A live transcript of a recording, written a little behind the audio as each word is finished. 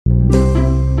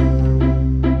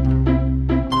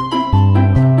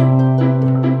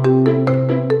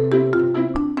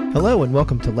and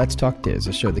welcome to Let's Talk Diz,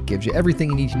 a show that gives you everything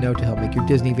you need to know to help make your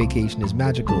Disney vacation as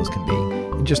magical as can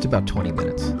be in just about 20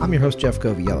 minutes. I'm your host, Jeff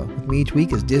Coviello. With me each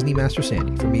week is Disney Master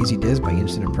Sandy from Easy Diz by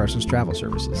Instant Impressions Travel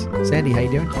Services. Sandy, how you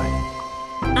doing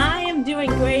tonight? I am doing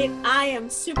great. I am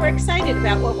super excited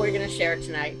about what we're going to share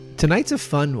tonight. Tonight's a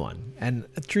fun one. And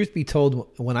truth be told,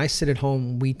 when I sit at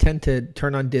home, we tend to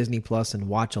turn on Disney Plus and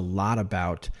watch a lot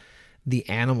about the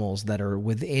animals that are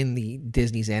within the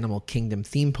Disney's Animal Kingdom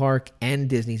theme park and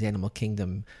Disney's Animal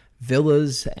Kingdom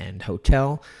villas and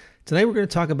hotel. Tonight we're going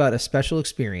to talk about a special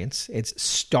experience. It's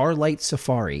Starlight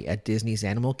Safari at Disney's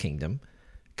Animal Kingdom,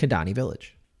 Kidani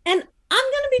Village. And I'm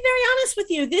going to be very honest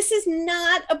with you. This is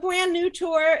not a brand new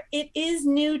tour. It is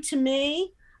new to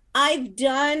me. I've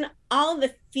done all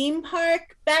the theme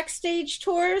park backstage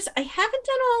tours. I haven't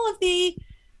done all of the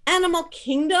Animal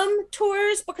Kingdom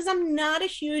tours because I'm not a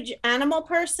huge animal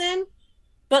person.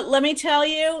 But let me tell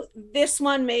you, this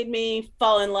one made me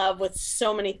fall in love with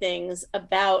so many things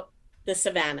about the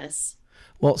savannas.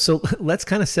 Well, so let's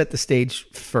kind of set the stage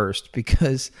first,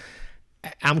 because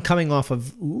I'm coming off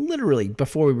of literally,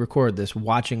 before we record this,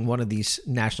 watching one of these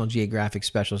National Geographic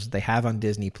specials that they have on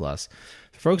Disney Plus.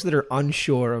 For folks that are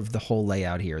unsure of the whole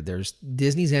layout here, there's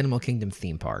Disney's Animal Kingdom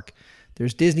theme park,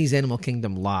 there's Disney's Animal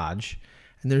Kingdom Lodge,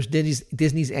 and there's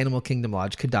Disney's Animal Kingdom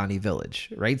Lodge, Kidani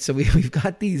Village, right? So we've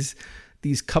got these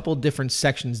couple different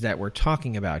sections that we're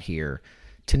talking about here.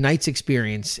 Tonight's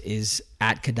experience is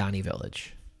at Kidani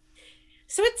Village.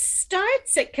 So it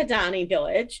starts at Kidani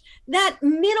Village. That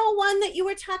middle one that you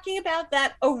were talking about,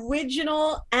 that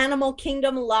original Animal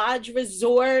Kingdom Lodge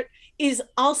Resort, is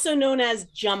also known as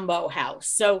Jumbo House.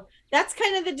 So that's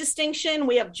kind of the distinction.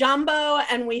 We have Jumbo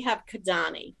and we have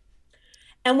Kidani.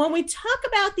 And when we talk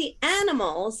about the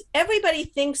animals, everybody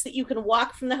thinks that you can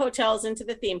walk from the hotels into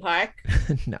the theme park.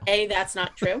 No. A, that's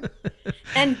not true.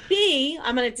 And B,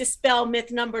 I'm going to dispel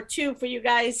myth number 2 for you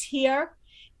guys here.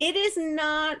 It is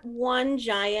not one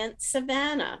giant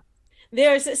savanna.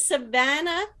 There's a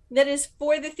savanna that is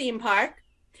for the theme park.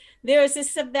 There's a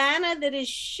savanna that is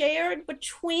shared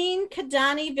between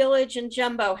Kidani Village and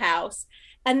Jumbo House.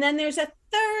 And then there's a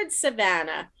third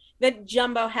savanna that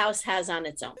Jumbo House has on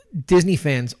its own. Disney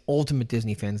fans, ultimate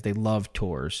Disney fans, they love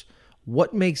tours.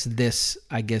 What makes this,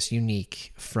 I guess,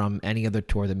 unique from any other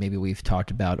tour that maybe we've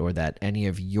talked about or that any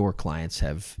of your clients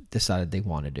have decided they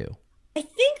want to do? I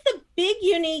think the big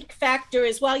unique factor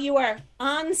is while you are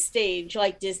on stage,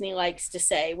 like Disney likes to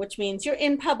say, which means you're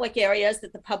in public areas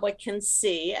that the public can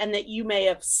see and that you may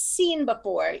have seen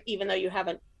before, even though you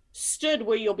haven't stood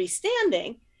where you'll be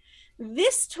standing,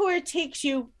 this tour takes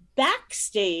you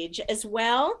backstage as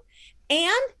well,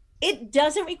 and it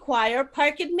doesn't require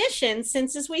park admission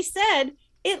since, as we said,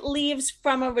 it leaves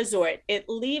from a resort. It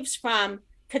leaves from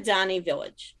Kidani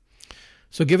Village.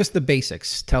 So give us the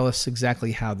basics. Tell us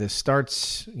exactly how this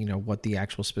starts, what the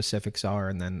actual specifics are,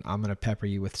 and then I'm going to pepper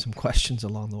you with some questions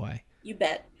along the way. You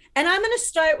bet. And I'm going to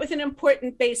start with an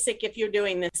important basic if you're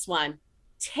doing this one.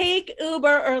 Take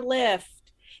Uber or Lyft.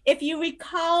 If you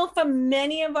recall from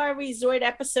many of our resort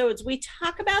episodes, we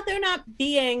talk about there not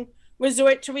being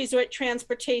resort to resort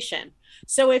transportation.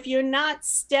 So if you're not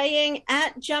staying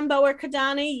at Jumbo or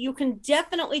Kidani, you can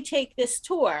definitely take this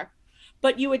tour,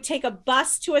 but you would take a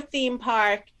bus to a theme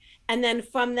park. And then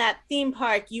from that theme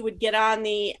park, you would get on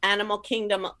the Animal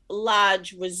Kingdom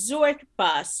Lodge Resort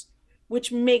bus,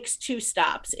 which makes 2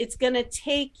 stops. It's going to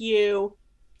take you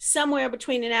somewhere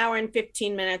between an hour and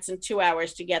 15 minutes and 2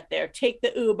 hours to get there. Take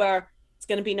the Uber. It's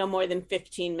going to be no more than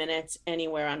 15 minutes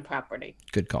anywhere on property.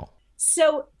 Good call.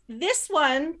 So this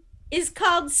one is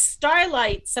called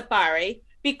Starlight Safari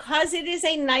because it is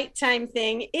a nighttime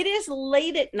thing. It is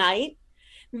late at night.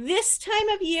 This time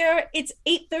of year, it's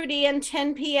 8:30 and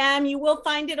 10 p.m. You will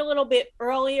find it a little bit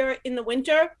earlier in the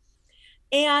winter.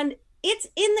 And it's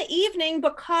in the evening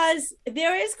because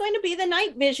there is going to be the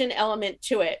night vision element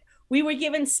to it. We were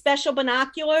given special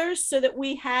binoculars so that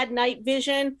we had night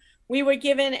vision. We were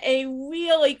given a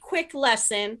really quick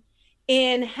lesson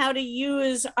in how to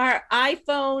use our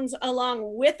iPhones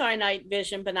along with our night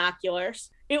vision binoculars.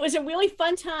 It was a really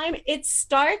fun time. It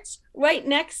starts right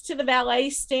next to the valet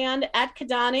stand at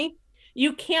Kidani.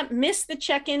 You can't miss the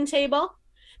check-in table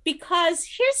because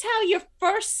here's how your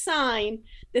first sign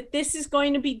that this is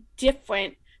going to be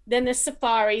different than the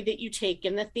safari that you take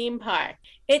in the theme park.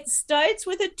 It starts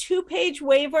with a 2-page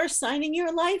waiver signing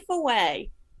your life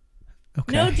away.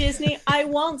 Okay. No, Disney, I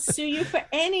won't sue you for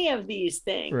any of these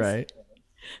things. Right.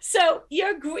 So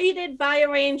you're greeted by a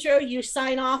ranger. You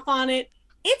sign off on it.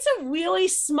 It's a really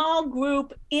small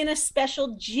group in a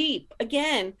special Jeep.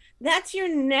 Again, that's your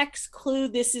next clue.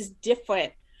 This is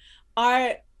different.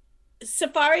 Our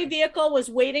safari vehicle was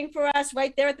waiting for us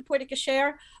right there at the Porte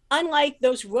Cochere. Unlike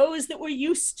those rows that we're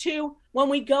used to when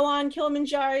we go on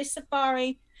Kilimanjaro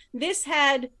Safari, this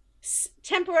had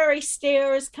temporary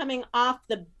stairs coming off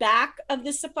the back of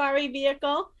the safari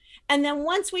vehicle. And then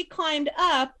once we climbed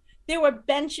up, there were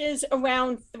benches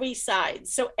around 3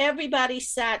 sides. So everybody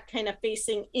sat kind of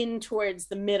facing in towards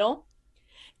the middle.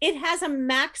 It has a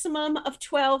maximum of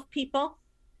 12 people.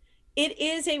 It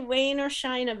is a rain or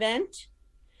shine event.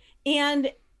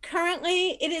 And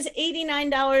currently it is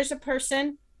 $89 a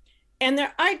person. And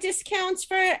there are discounts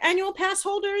for annual pass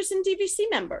holders and DVC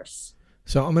members.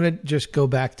 So I'm going to just go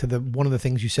back to one of the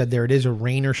things you said there. It is a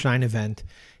rain or shine event.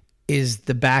 Is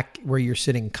the back where you're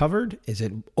sitting covered? Is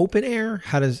it open air?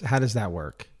 How does that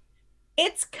work?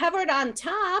 It's covered on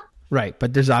top. Right,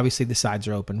 but there's obviously the sides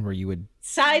are open where you would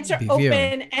Sides are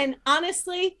open, and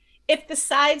honestly, if the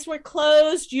sides were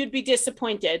closed, you'd be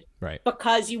disappointed. Right.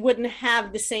 Because you wouldn't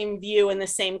have the same view and the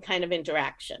same kind of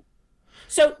interaction.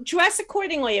 So dress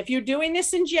accordingly. If you're doing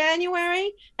this in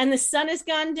January and the sun has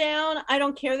gone down, I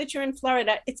don't care that you're in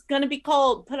Florida. It's going to be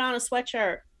cold. Put on a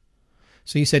sweatshirt.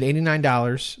 So you said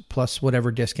 $89 plus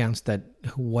whatever discounts that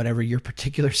whatever your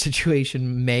particular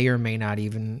situation may or may not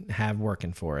even have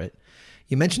working for it.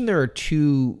 You mentioned there are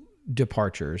 2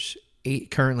 departures,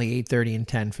 currently 8:30 and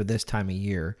 10 for this time of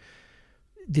year.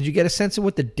 Did you get a sense of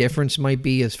what the difference might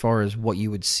be as far as what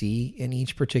you would see in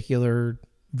each particular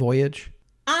voyage?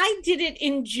 I did it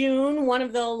in June, one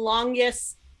of the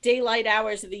longest daylight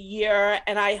hours of the year,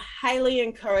 and I highly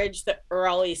encourage the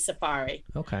early safari.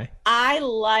 Okay. I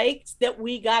liked that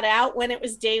we got out when it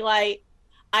was daylight.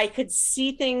 I could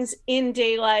see things in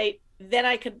daylight. Then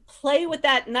I could play with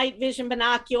that night vision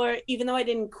binocular, even though I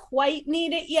didn't quite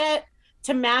need it yet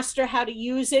to master how to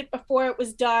use it before it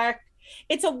was dark.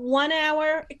 It's a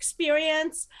 1-hour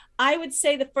experience. I would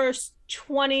say the first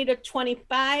 20 to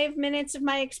 25 minutes of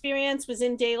my experience was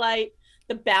in daylight.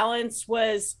 The balance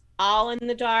was all in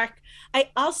the dark. I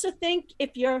also think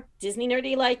if you're Disney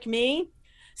nerdy like me,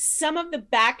 some of the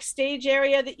backstage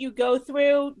area that you go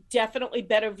through, definitely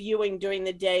better viewing during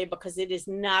the day because it is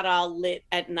not all lit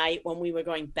at night when we were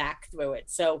going back through it.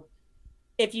 So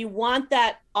if you want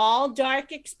that all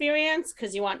dark experience,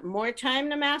 because you want more time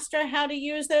to master how to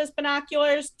use those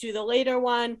binoculars, do the later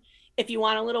one. If you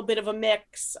want a little bit of a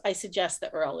mix, I suggest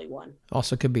the early one.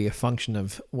 Also could be a function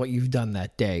of what you've done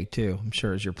that day too. I'm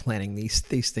sure as you're planning these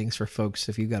things for folks,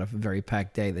 if you've got a very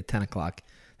packed day, the 10 o'clock,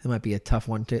 it might be a tough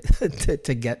one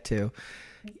to get to.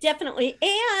 Definitely.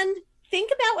 And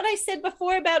think about what I said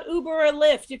before about Uber or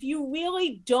Lyft. If you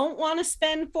really don't want to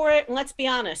spend for it, and let's be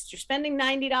honest, you're spending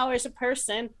 $90 a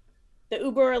person, the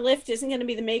Uber or Lyft isn't going to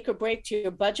be the make or break to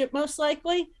your budget most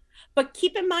likely. But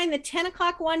keep in mind the 10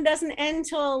 o'clock one doesn't end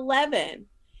till 11.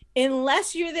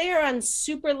 Unless you're there on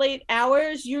super late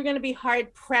hours, you're going to be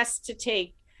hard pressed to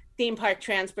take theme park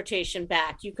transportation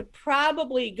back. You could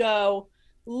probably go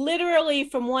literally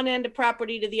from one end of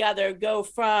property to the other, go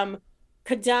from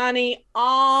Kidani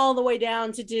all the way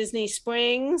down to Disney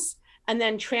Springs, and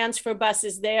then transfer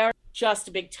buses there. Just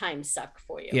a big time suck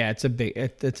for you. Yeah, it's a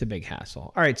big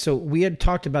hassle. All right, so we had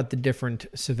talked about the different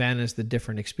savannas, the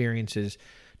different experiences.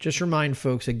 Just remind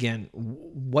folks again,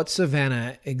 what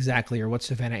savanna exactly, or what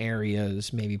savanna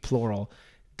areas, maybe plural,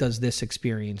 does this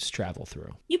experience travel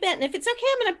through? You bet. And if it's okay,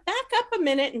 I'm going to back up a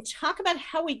minute and talk about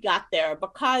how we got there,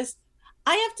 because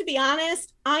I have to be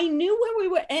honest, I knew where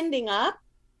we were ending up,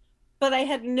 but I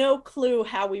had no clue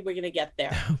how we were going to get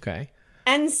there. Okay.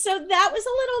 And so that was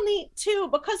a little neat too,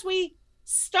 because we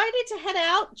started to head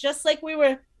out just like we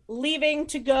were leaving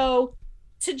to go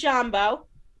to Jambo.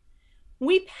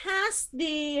 We passed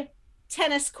the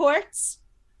tennis courts.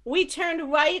 We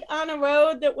turned right on a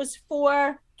road that was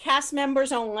for cast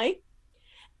members only.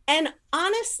 And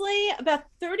honestly, about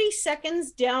 30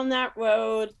 seconds down that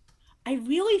road, I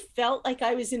really felt like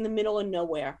I was in the middle of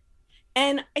nowhere.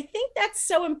 And I think that's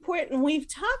so important. We've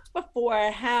talked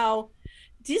before how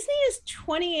Disney is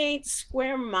 28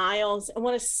 square miles, and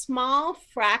what a small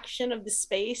fraction of the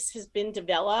space has been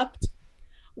developed.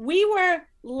 We were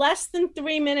less than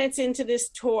 3 minutes into this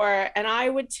tour, and I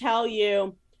would tell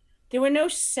you there were no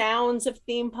sounds of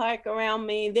theme park around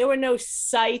me. There were no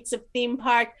sights of theme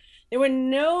park. There were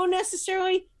no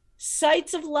necessarily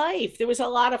sights of life. There was a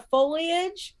lot of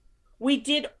foliage. We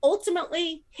did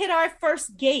ultimately hit our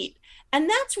first gate, and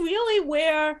that's really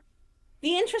where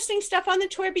the interesting stuff on the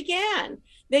tour began.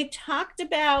 They talked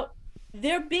about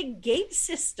their big gate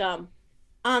system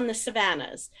on the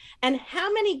savannas and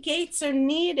how many gates are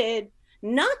needed,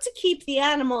 not to keep the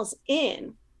animals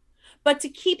in, but to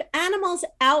keep animals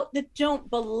out that don't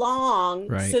belong,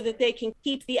 right, so that they can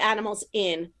keep the animals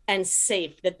in and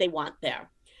safe that they want there.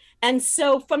 And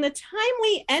so from the time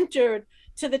we entered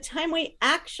to the time we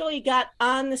actually got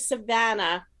on the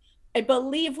savannah, I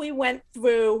believe we went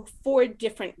through 4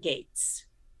 different gates.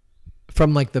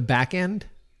 From like the back end?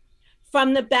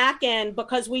 From the back end,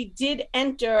 because we did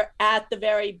enter at the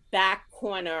very back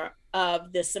corner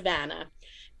of the savannah.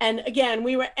 And again,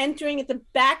 we were entering at the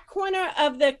back corner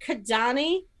of the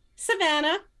Kidani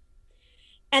savannah,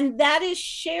 and that is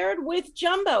shared with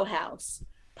Jumbo House.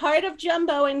 Part of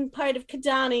Jumbo and part of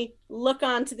Kidani look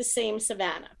onto the same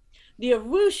savannah. The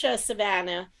Arusha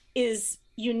savannah is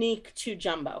unique to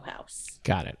Jumbo House.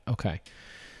 Got it. Okay.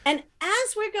 And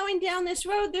as we're going down this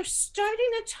road, they're starting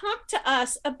to talk to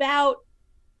us about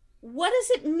what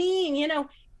does it mean? You know,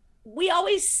 we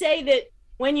always say that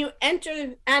when you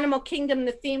enter Animal Kingdom,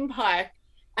 the theme park,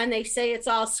 and they say it's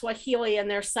all Swahili and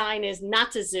their sign is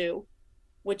Natazu,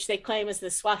 which they claim is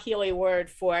the Swahili word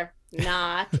for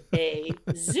not a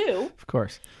zoo. Of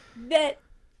course. That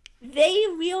they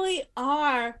really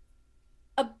are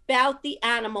about the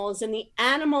animals, and the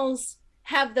animals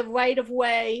have the right of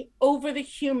way over the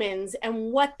humans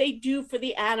and what they do for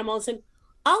the animals and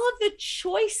all of the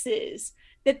choices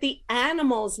that the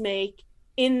animals make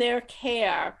in their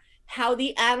care, how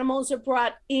the animals are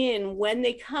brought in, when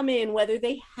they come in, whether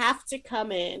they have to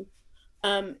come in.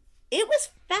 It was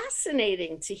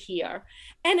fascinating to hear.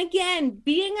 And again,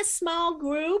 being a small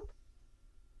group,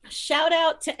 shout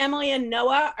out to Emily and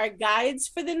Noah, our guides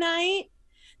for the night.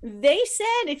 They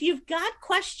said, if you've got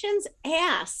questions,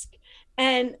 ask.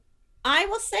 And I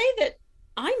will say that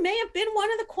I may have been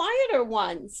one of the quieter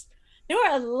ones. There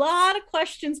were a lot of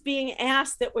questions being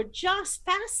asked that were just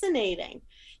fascinating.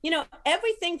 You know,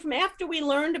 everything from after we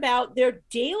learned about their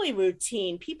daily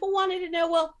routine, people wanted to know,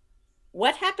 well,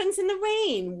 what happens in the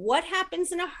rain? What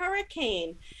happens in a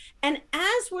hurricane? And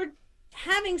as we're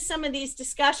having some of these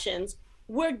discussions,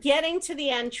 we're getting to the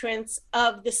entrance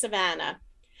of the savannah.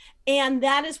 And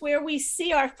that is where we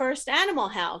see our first animal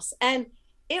house. And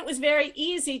it was very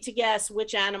easy to guess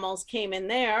which animals came in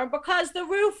there because the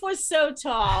roof was so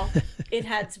tall. It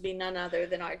had to be none other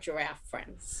than our giraffe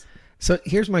friends. So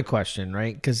here's my question,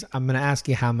 right? Because I'm going to ask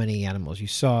you how many animals you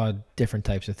saw, different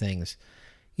types of things.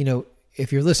 You know,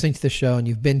 if you're listening to the show and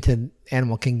you've been to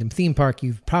Animal Kingdom theme park,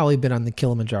 you've probably been on the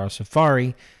Kilimanjaro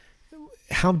Safari.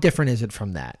 How different is it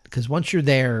from that? Because once you're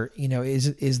there, you know,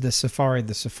 is the safari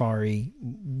the safari?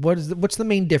 What's the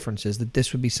main difference? Is that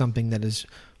this would be something that is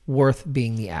worth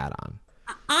being the add-on?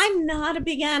 I'm not a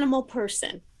big animal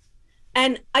person.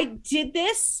 And I did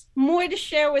this more to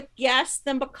share with guests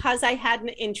than because I had an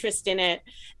interest in it.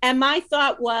 And my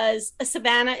thought was a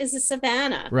savannah is a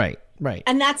savannah. Right, right.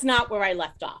 And that's not where I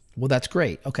left off. Well, that's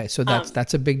great. Okay, so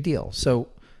that's a big deal. So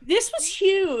this was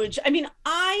huge. I mean,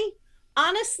 I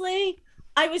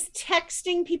was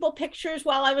texting people pictures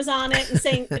while I was on it and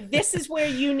saying, this is where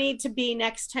you need to be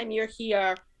next time you're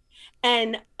here.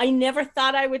 And I never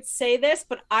thought I would say this,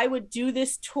 but I would do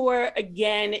this tour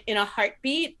again in a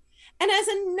heartbeat. And as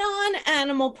a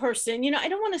non-animal person, you know, I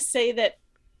don't want to say that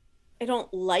I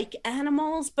don't like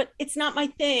animals, but it's not my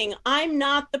thing. I'm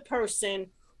not the person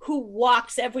who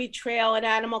walks every trail at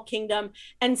Animal Kingdom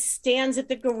and stands at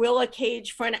the gorilla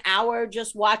cage for an hour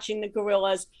just watching the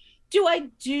gorillas. Do I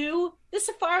do the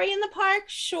safari in the park?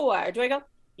 Sure. Do I go,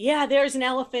 yeah, there's an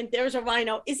elephant, there's a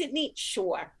rhino. Is it neat?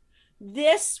 Sure.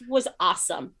 This was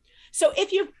awesome. So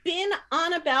if you've been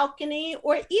on a balcony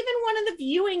or even one of the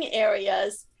viewing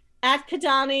areas at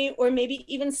Kidani, or maybe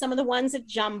even some of the ones at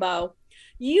Jumbo,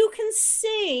 you can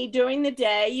see during the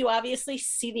day, you obviously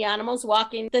see the animals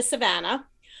walking the savannah,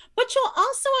 but you'll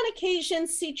also on occasion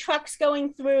see trucks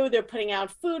going through. They're putting out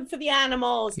food for the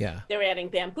animals. Yeah. They're adding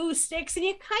bamboo sticks, and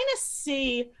you kind of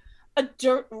see a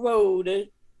dirt road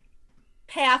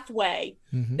pathway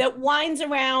that winds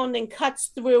around and cuts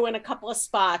through in a couple of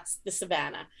spots the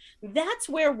savannah. That's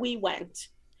where we went.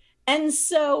 And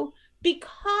so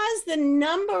because the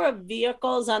number of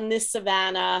vehicles on this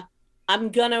savannah, I'm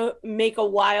gonna make a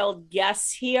wild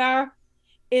guess here,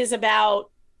 is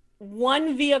about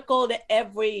one vehicle to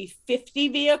every 50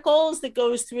 vehicles that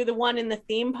goes through the one in the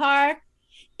theme park.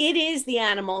 It is the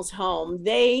animals' home.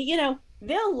 They, you know,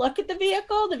 they'll look at the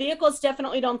vehicle. The vehicles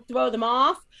definitely don't throw them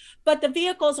off, but the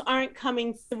vehicles aren't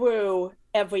coming through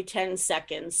every 10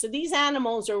 seconds. So these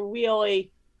animals are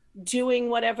really doing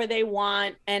whatever they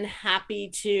want and happy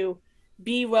to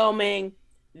be roaming.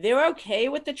 They're okay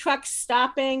with the trucks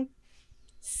stopping.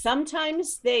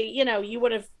 Sometimes they, you know, you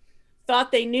would have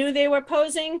thought they knew they were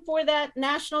posing for that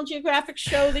National Geographic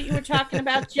show that you were talking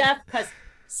about, Jeff, because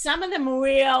some of them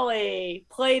really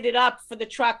played it up for the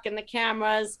truck and the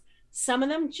cameras. Some of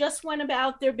them just went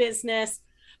about their business,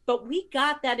 but we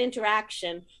got that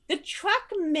interaction. The truck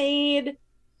made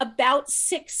about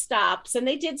 6 stops. And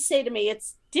they did say to me,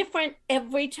 it's different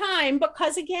every time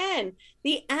because, again,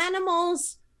 the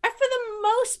animals are for the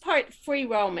most part free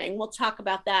roaming. We'll talk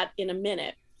about that in a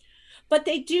minute. But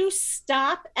they do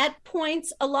stop at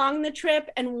points along the trip.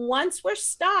 And once we're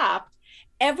stopped,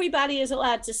 everybody is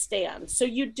allowed to stand. So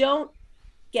you don't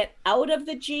get out of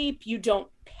the Jeep, you don't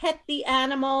pet the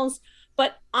animals.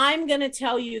 But I'm going to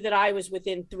tell you that I was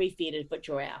within 3 feet of a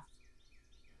giraffe.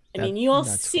 I mean, you'll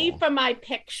see cool. From my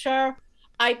picture,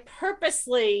 I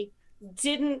purposely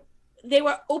didn't, they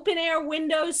were open air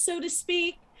windows, so to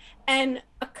speak. And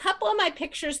a couple of my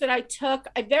pictures that I took,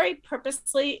 I very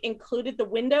purposely included the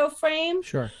window frame.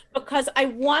 Sure. Because I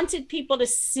wanted people to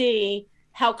see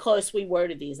how close we were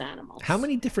to these animals. How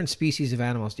many different species of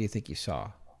animals do you think you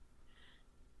saw?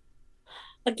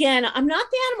 Again, I'm not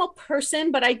the animal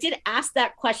person, but I did ask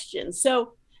that question.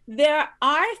 So there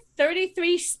are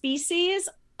 33 species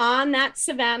on that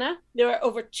savanna. There are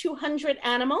over 200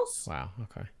 animals. Wow.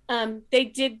 Okay. They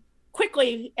did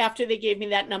quickly after they gave me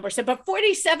that number. So, but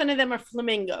 47 of them are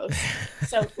flamingos.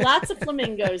 So lots of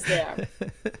flamingos there.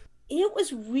 It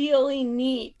was really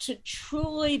neat to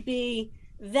truly be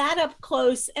that up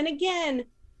close. And again,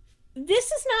 this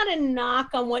is not a knock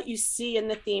on what you see in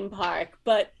the theme park,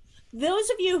 but those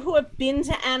of you who have been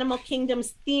to Animal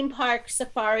Kingdom's theme park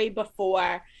safari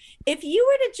before, if you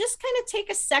were to just kind of take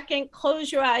a second,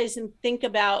 close your eyes and think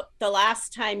about the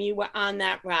last time you were on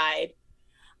that ride,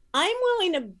 I'm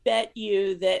willing to bet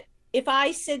you that if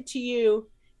I said to you,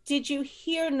 did you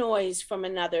hear noise from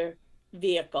another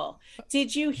vehicle?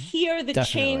 Did you hear the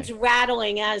chains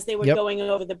rattling as they were going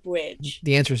over the bridge?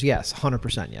 The answer is yes,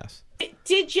 100% yes.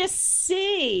 Did you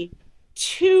see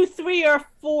 2, 3, or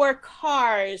 4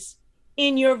 cars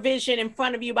in your vision, in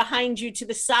front of you, behind you, to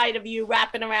the side of you,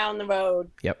 wrapping around the road?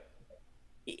 Yep.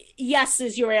 Yes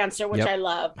is your answer, which I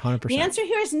love. 100%. The answer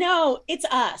here is no, it's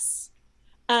us.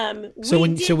 So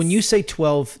when you say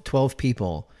 12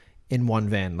 people in one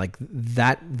van, like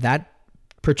that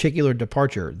particular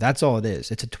departure, that's all it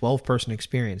is. It's a 12-person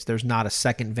experience. There's not a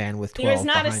second van with 12 There's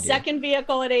not a behind second you.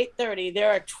 vehicle at 8:30.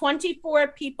 There are 24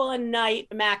 people a night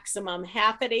maximum,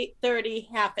 half at 8:30,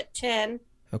 half at 10.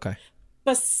 Okay.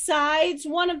 Besides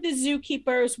one of the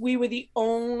zookeepers, we were the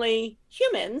only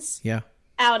humans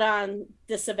out on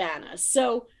the savannah.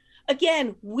 So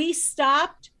again, we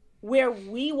stopped where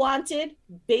we wanted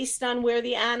based on where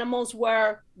the animals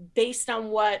were, based on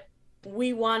what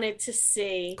we wanted to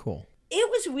see. Cool. It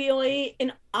was really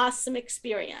an awesome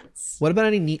experience. What about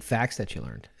any neat facts that you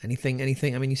learned? Anything?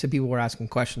 I mean, you said people were asking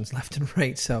questions left and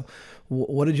right. So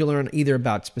what did you learn either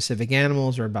about specific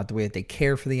animals or about the way that they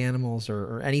care for the animals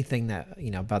or anything that,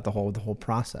 about the whole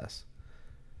process?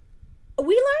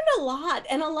 We learned a lot,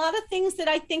 and a lot of things that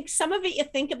I think some of it you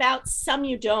think about, some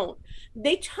you don't.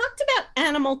 They talked about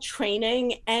animal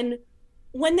training, and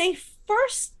when they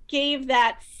first gave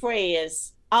that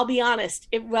phrase, I'll be honest,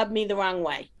 it rubbed me the wrong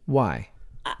way. Why?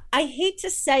 I hate to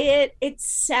say it. It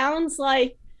sounds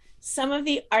like some of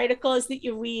the articles that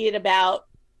you read about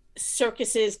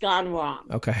circuses gone wrong.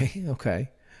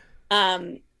 Okay.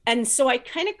 And so I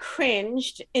kind of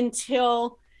cringed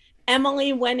until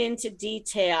Emily went into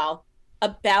detail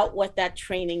about what that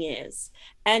training is.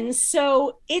 And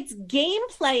so it's game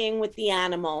playing with the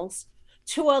animals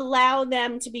to allow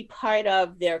them to be part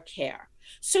of their care.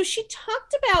 So she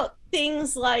talked about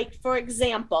things like, for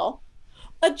example,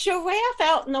 a giraffe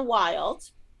out in the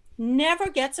wild never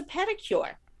gets a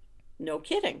pedicure. No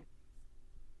kidding.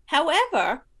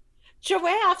 However,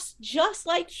 giraffes, just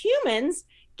like humans,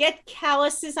 get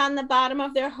calluses on the bottom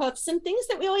of their hoofs and things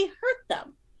that really hurt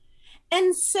them.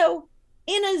 And so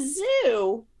in a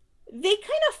zoo, they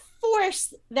kind of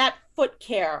force that foot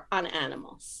care on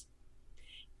animals.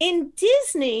 In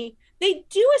Disney, they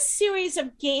do a series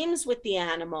of games with the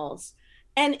animals,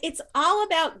 and it's all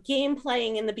about game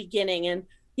playing in the beginning. And,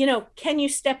 can you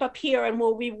step up here and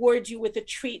we'll reward you with a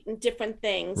treat and different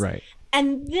things. Right.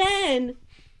 And then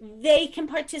they can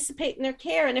participate in their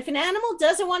care. And if an animal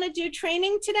doesn't want to do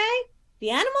training today,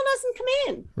 the animal doesn't come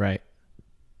in. Right.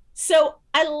 So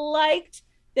I liked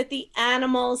that the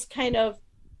animals kind of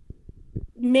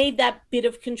made that bit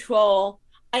of control.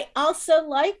 I also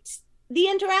liked the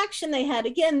interaction they had.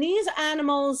 Again, these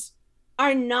animals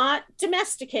are not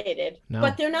domesticated,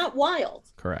 but they're not wild.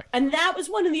 Correct. And that was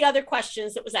one of the other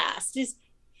questions that was asked is,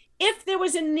 if there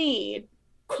was a need,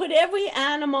 could every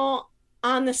animal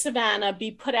on the savannah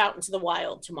be put out into the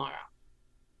wild tomorrow?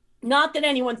 Not that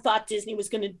anyone thought Disney was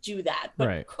going to do that,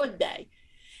 but could they?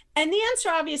 And the answer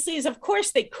obviously is, of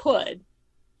course they could.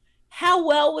 How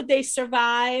well would they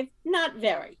survive? Not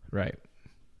very. Right.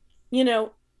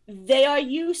 They are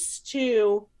used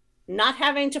to not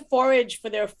having to forage for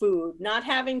their food, not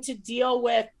having to deal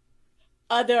with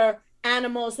other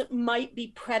animals that might be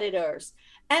predators.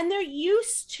 And they're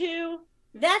used to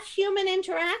that human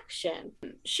interaction.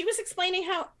 She was explaining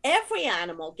how every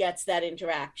animal gets that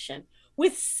interaction.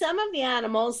 With some of the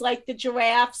animals, like the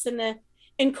giraffes and the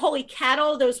Collie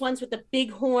cattle, those ones with the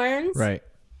big horns, Right.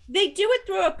 they do it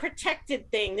through a protected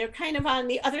thing. They're kind of on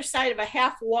the other side of a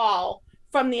half wall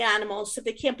from the animals so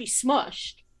they can't be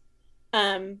smushed.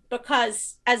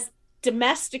 Because as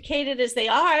domesticated as they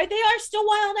are still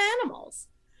wild animals.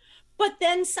 But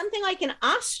then something like an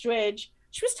ostrich,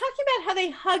 she was talking about how they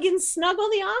hug and snuggle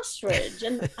the ostrich.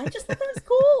 And I just thought that was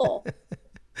cool.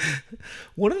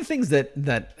 One of the things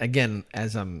that again,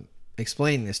 as I'm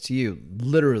explaining this to you,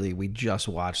 literally we just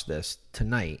watched this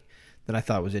tonight, that I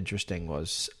thought was interesting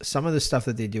was some of the stuff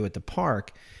that they do at the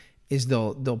park is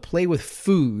they'll play with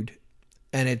food,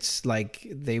 and it's like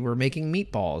they were making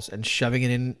meatballs and shoving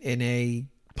it in a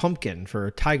pumpkin for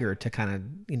a tiger to kind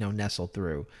of, nestle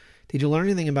through. Did you learn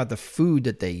anything about the food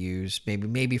that they use,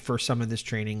 maybe for some of this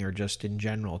training or just in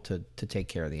general to take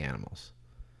care of the animals?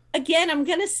 Again, I'm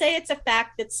going to say it's a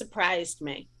fact that surprised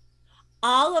me.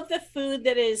 All of the food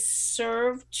that is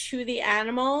served to the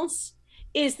animals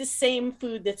is the same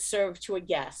food that's served to a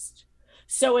guest.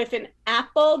 So if an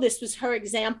apple, this was her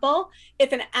example,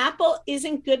 if an apple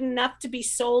isn't good enough to be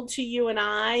sold to you and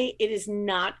I, it is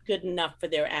not good enough for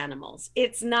their animals.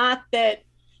 It's not that,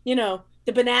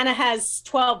 the banana has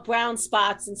 12 brown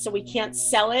spots and so we can't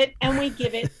sell it and we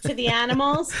give it to the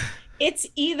animals. It's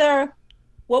either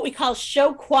what we call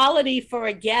show quality for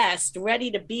a guest,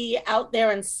 ready to be out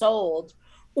there and sold,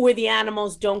 or the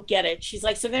animals don't get it. She's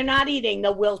like, so they're not eating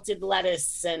the wilted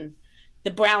lettuce and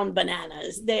the brown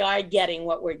bananas. They are getting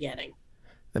what we're getting.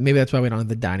 Maybe that's why we don't have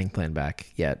the dining plan back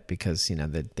yet, because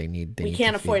they need. We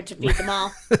can't afford to feed them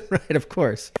all. Right, of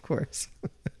course.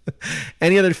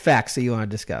 Any other facts that you want to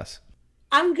discuss?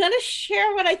 I'm going to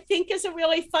share what I think is a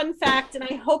really fun fact, and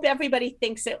I hope everybody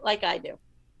thinks it like I do.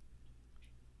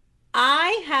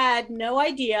 I had no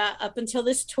idea up until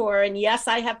this tour, and yes,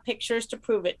 I have pictures to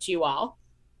prove it to you all,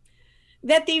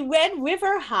 that the Red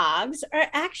River hogs are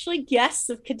actually guests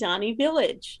of Kidani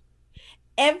Village.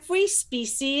 Every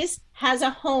species has a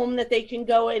home that they can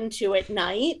go into at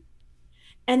night,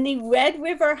 and the Red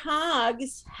River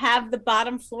hogs have the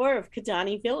bottom floor of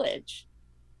Kidani Village.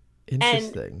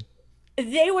 Interesting.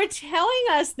 And they were telling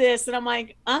us this, and I'm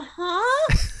like,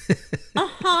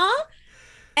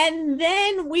 And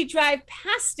then we drive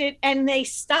past it, and they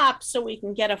stop so we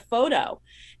can get a photo.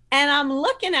 And I'm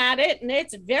looking at it, and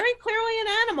it's very clearly an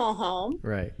animal home.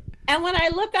 Right. And when I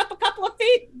look up a couple of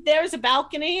feet, there's a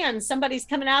balcony, and somebody's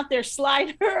coming out their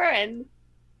slider, and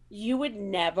you would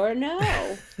never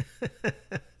know.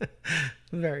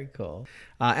 Very cool.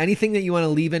 Anything that you want to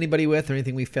leave anybody with, or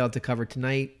anything we failed to cover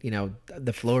tonight?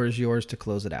 The floor is yours to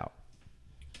close it out.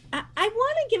 I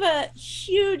want to give a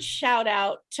huge shout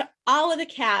out to all of the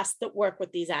cast that work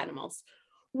with these animals.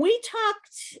 We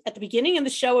talked at the beginning of the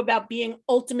show about being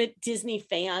ultimate Disney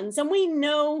fans, and we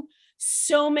know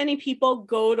so many people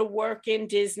go to work in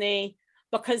Disney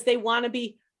because they want to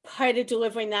be part of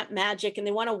delivering that magic, and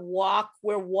they want to walk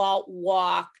where Walt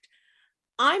walked.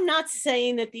 I'm not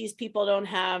saying that these people don't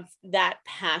have that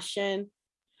passion,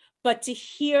 but to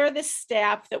hear the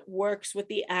staff that works with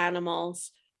the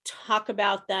animals talk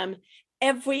about them,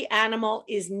 every animal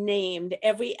is named.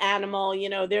 Every animal,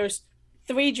 there's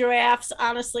 3 giraffes.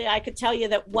 Honestly, I could tell you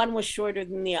that one was shorter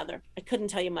than the other. I couldn't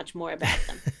tell you much more about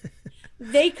them.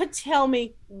 They could tell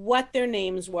me what their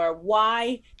names were,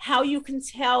 why, how you can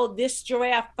tell this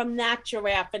giraffe from that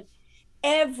giraffe. And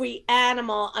every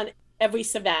animal on every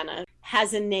savanna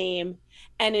has a name.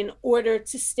 And in order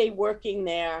to stay working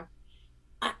there,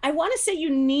 I want to say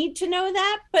you need to know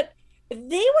that, but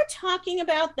they were talking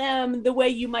about them the way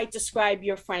you might describe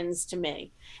your friends to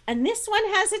me. And this one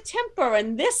has a temper,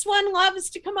 and this one loves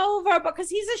to come over because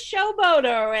he's a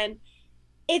showboater. And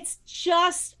it's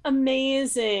just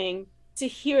amazing to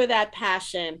hear that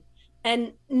passion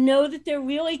and know that they're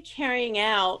really carrying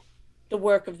out the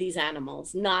work of these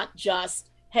animals, not just,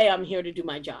 hey, I'm here to do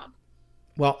my job.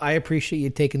 Well, I appreciate you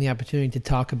taking the opportunity to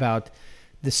talk about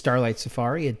the Starlight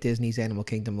Safari at Disney's Animal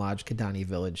Kingdom Lodge, Kidani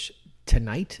Village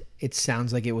tonight. It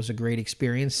sounds like it was a great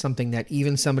experience, something that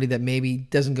even somebody that maybe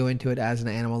doesn't go into it as an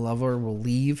animal lover will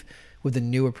leave with a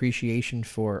new appreciation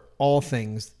for all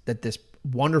things that this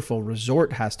wonderful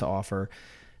resort has to offer,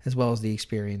 as well as the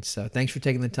experience. So thanks for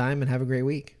taking the time, and have a great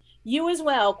week. You as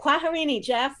well. Kwaherini,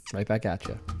 Jeff. Right back at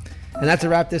you. And that's a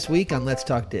wrap this week on Let's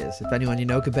Talk Diz. If anyone you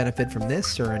know could benefit from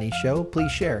this or any show,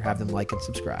 please share, have them like and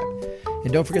subscribe.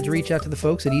 And don't forget to reach out to the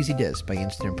folks at Easy Diz by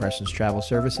Instant Impressions Travel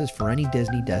Services for any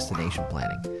Disney destination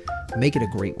planning. Make it a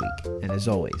great week, and as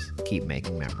always, keep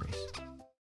making memories.